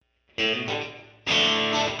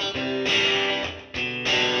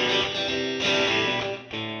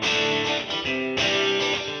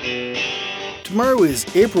Tomorrow is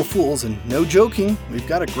April Fool's, and no joking, we've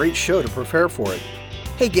got a great show to prepare for it.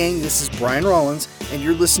 Hey gang, this is Brian Rollins, and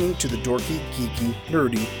you're listening to the Dorky, Geeky,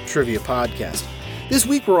 Nerdy Trivia Podcast. This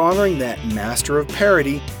week we're honoring that master of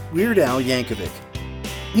parody, Weird Al Yankovic.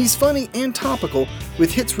 He's funny and topical,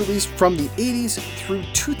 with hits released from the 80s through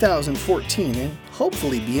 2014 and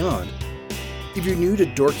hopefully beyond. If you're new to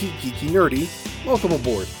Dorky, Geeky, Nerdy, welcome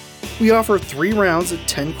aboard. We offer 3 rounds of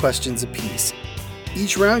 10 questions apiece.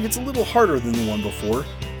 Each round gets a little harder than the one before.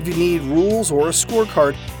 If you need rules or a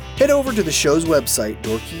scorecard, head over to the show's website,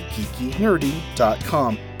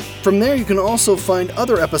 dorkygeekynerdy.com. From there, you can also find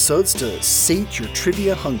other episodes to sate your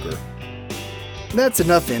trivia hunger. That's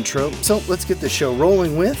enough intro, so let's get the show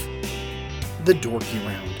rolling with the Dorky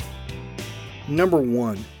Round. Number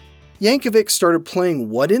 1. Yankovic started playing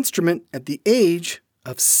what instrument at the age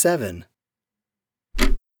of 7?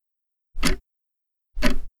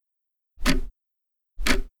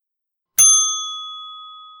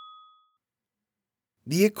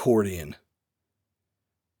 The accordion.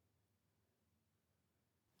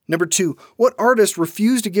 Number 2. What artist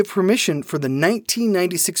refused to give permission for the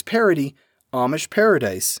 1996 parody Amish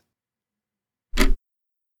Paradise?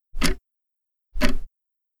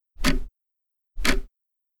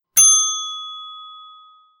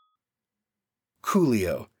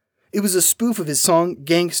 Coolio. It was a spoof of his song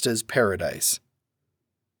Gangsta's Paradise.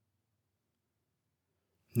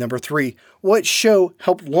 Number 3. What show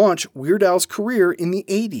helped launch Weird Al's career in the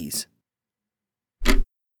 80s?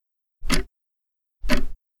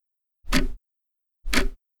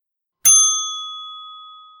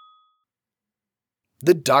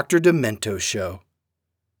 The Dr. Demento Show.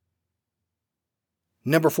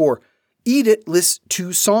 Number 4. Eat It lists 2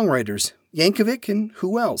 songwriters, Yankovic and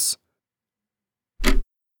who else?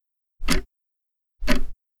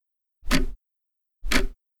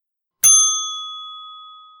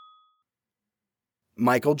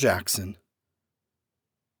 Michael Jackson.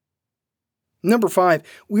 Number 5.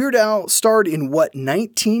 Weird Al starred in what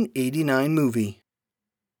 1989 movie?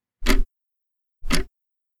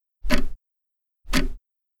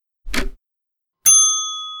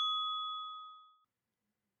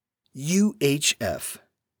 UHF.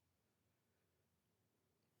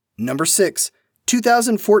 Number 6.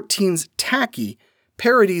 2014's Tacky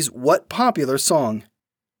parodies what popular song?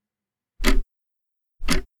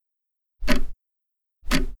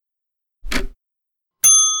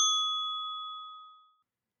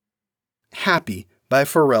 Happy by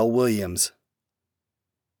Pharrell Williams.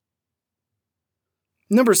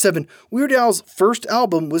 Number 7. Weird Al's first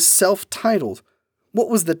album was self-titled. What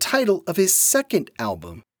was the title of his second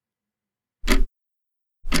album?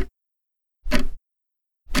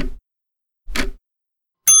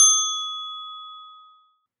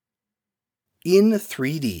 In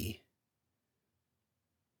 3D.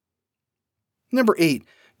 Number 8.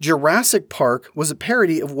 Jurassic Park was a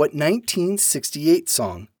parody of what 1968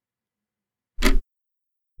 song?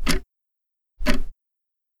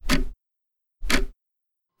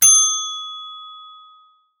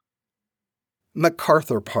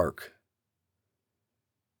 MacArthur Park.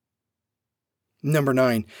 Number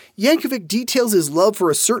 9. Yankovic details his love for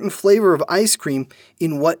a certain flavor of ice cream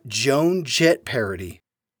in what Joan Jett parody?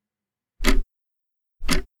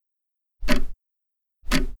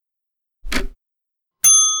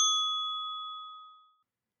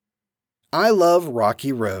 I Love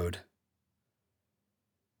Rocky Road.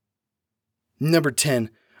 Number 10.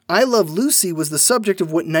 I Love Lucy was the subject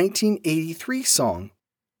of what 1983 song?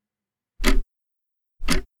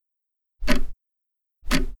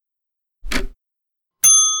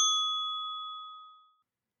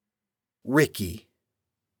 Ricky.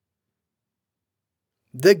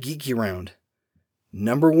 The Geeky Round.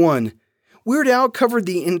 Number 1. Weird Al covered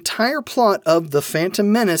the entire plot of The Phantom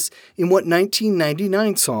Menace in what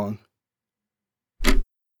 1999 song?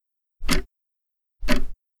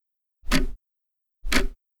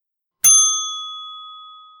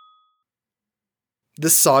 The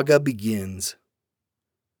Saga Begins.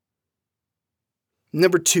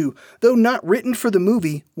 Number 2. Though not written for the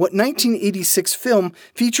movie, what 1986 film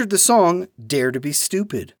featured the song Dare to Be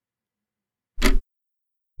Stupid?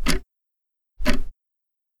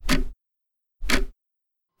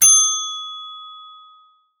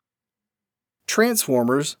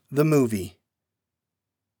 Transformers, the movie.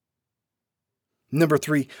 Number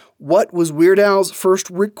 3. What was Weird Al's first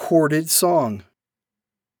recorded song?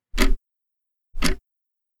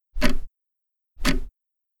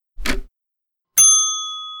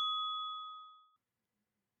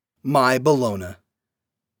 My Bologna.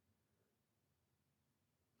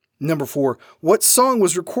 Number 4. What song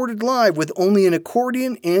was recorded live with only an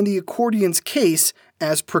accordion and the accordion's case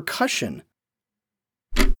as percussion?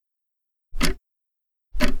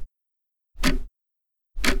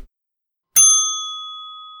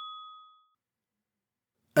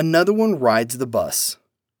 Another One Rides the Bus.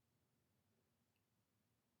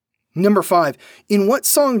 Number 5. In what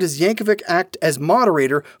song does Yankovic act as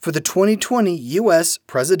moderator for the 2020 U.S.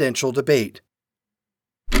 presidential debate?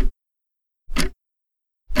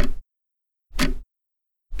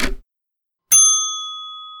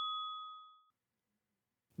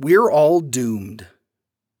 We're All Doomed.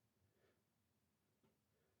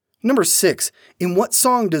 Number 6. In what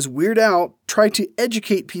song does Weird Al try to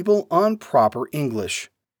educate people on proper English?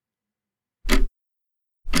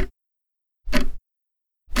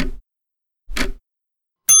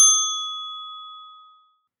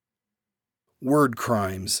 Word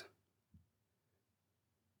Crimes.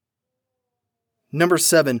 Number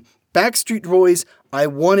 7. Backstreet Boys' I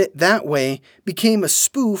Want It That Way became a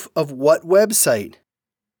spoof of what website?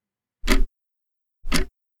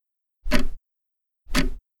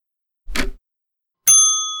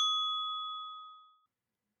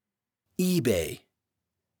 eBay.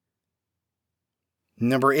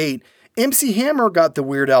 Number 8. MC Hammer got the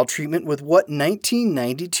Weird Al treatment with what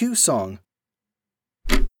 1992 song?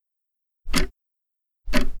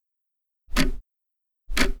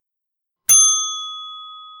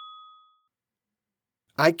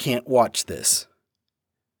 I Can't Watch This.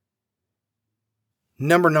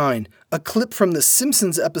 Number 9. A clip from the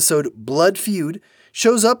Simpsons episode Blood Feud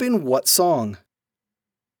shows up in what song?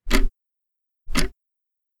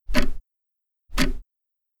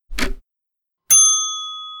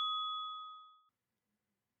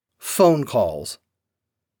 Phone Calls.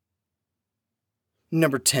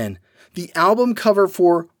 Number 10. The album cover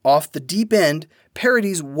for Off the Deep End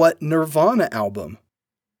parodies what Nirvana album?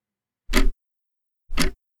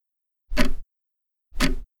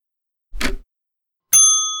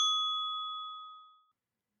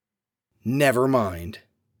 Nevermind.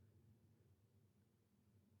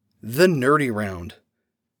 The Nerdy Round.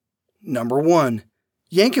 Number 1.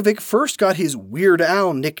 Yankovic first got his Weird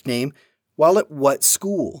Al nickname while at what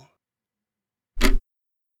school?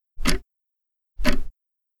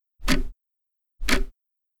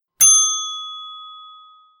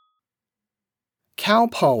 Cal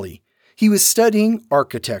Poly. He was studying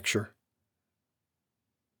architecture.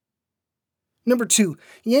 Number 2.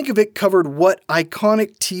 Yankovic covered what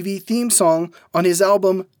iconic TV theme song on his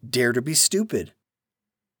album Dare to Be Stupid?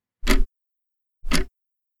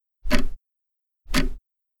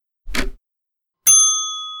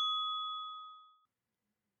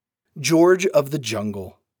 George of the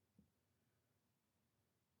Jungle.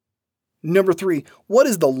 Number 3. What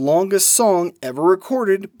is the longest song ever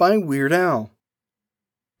recorded by Weird Al?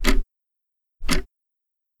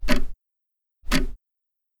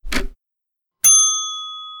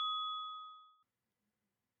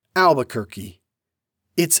 Albuquerque.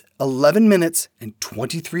 It's 11 minutes and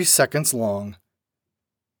 23 seconds long.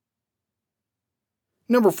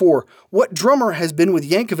 Number 4. What drummer has been with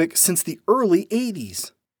Yankovic since the early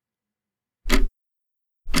 80s?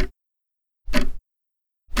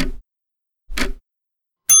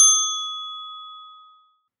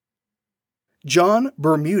 John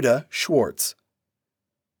Bermuda Schwartz.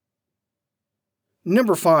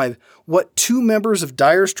 Number 5. What 2 members of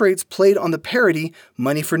Dire Straits played on the parody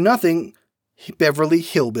Money for Nothing, Beverly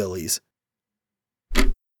Hillbillies?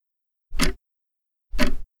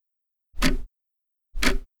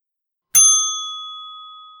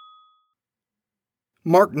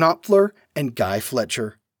 Mark Knopfler and Guy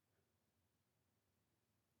Fletcher.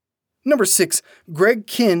 Number 6. Greg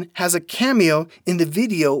Kihn has a cameo in the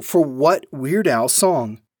video for what Weird Al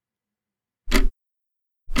song?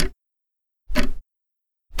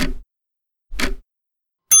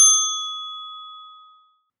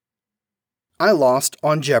 I Lost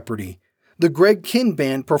on Jeopardy! The Greg Kihn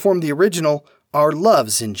Band performed the original Our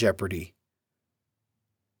Love's in Jeopardy!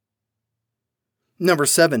 Number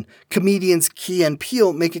 7. Comedians Key and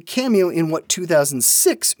Peele make a cameo in what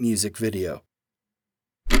 2006 music video?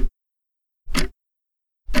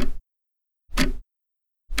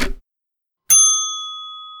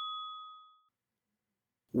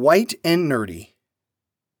 White and Nerdy.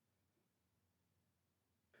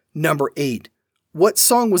 Number 8. What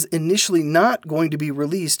song was initially not going to be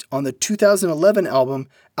released on the 2011 album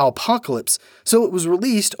Alpocalypse, so it was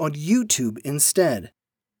released on YouTube instead?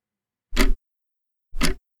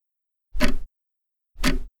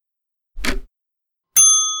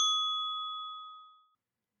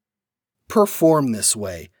 Perform This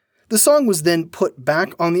Way. The song was then put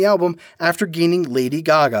back on the album after gaining Lady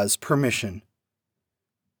Gaga's permission.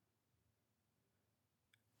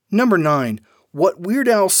 Number 9. What Weird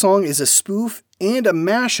Al song is a spoof and a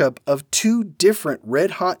mashup of two different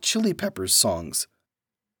Red Hot Chili Peppers songs?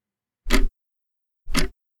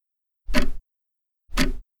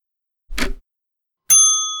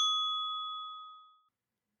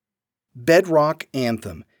 Bedrock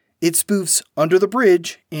Anthem. It spoofs Under the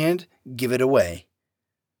Bridge and Give It Away.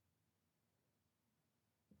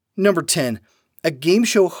 Number 10. A game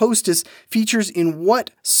show hostess features in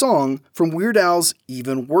what song from Weird Al's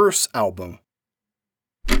Even Worse album?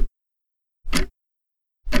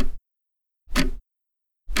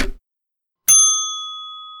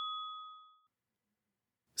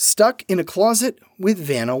 Stuck in a Closet with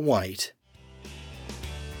Vanna White.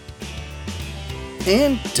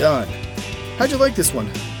 And done. How'd you like this one?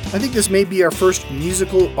 I think this may be our first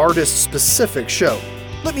musical artist-specific show.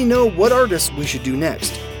 Let me know what artists we should do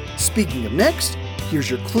next. Speaking of next, here's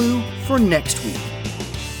your clue for next week.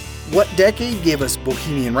 What decade gave us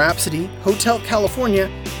Bohemian Rhapsody, Hotel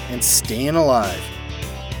California, and Stayin' Alive?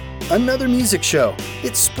 Another music show.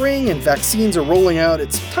 It's spring and vaccines are rolling out.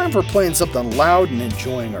 It's time for playing something loud and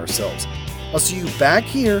enjoying ourselves. I'll see you back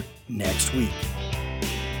here next week.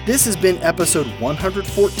 This has been episode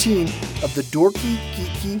 114 of the Dorky,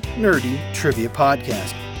 Geeky, Nerdy Trivia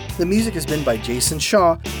Podcast. The music has been by Jason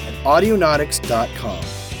Shaw at Audionautics.com.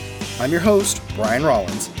 I'm your host, Brian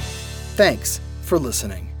Rollins. Thanks for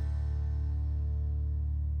listening.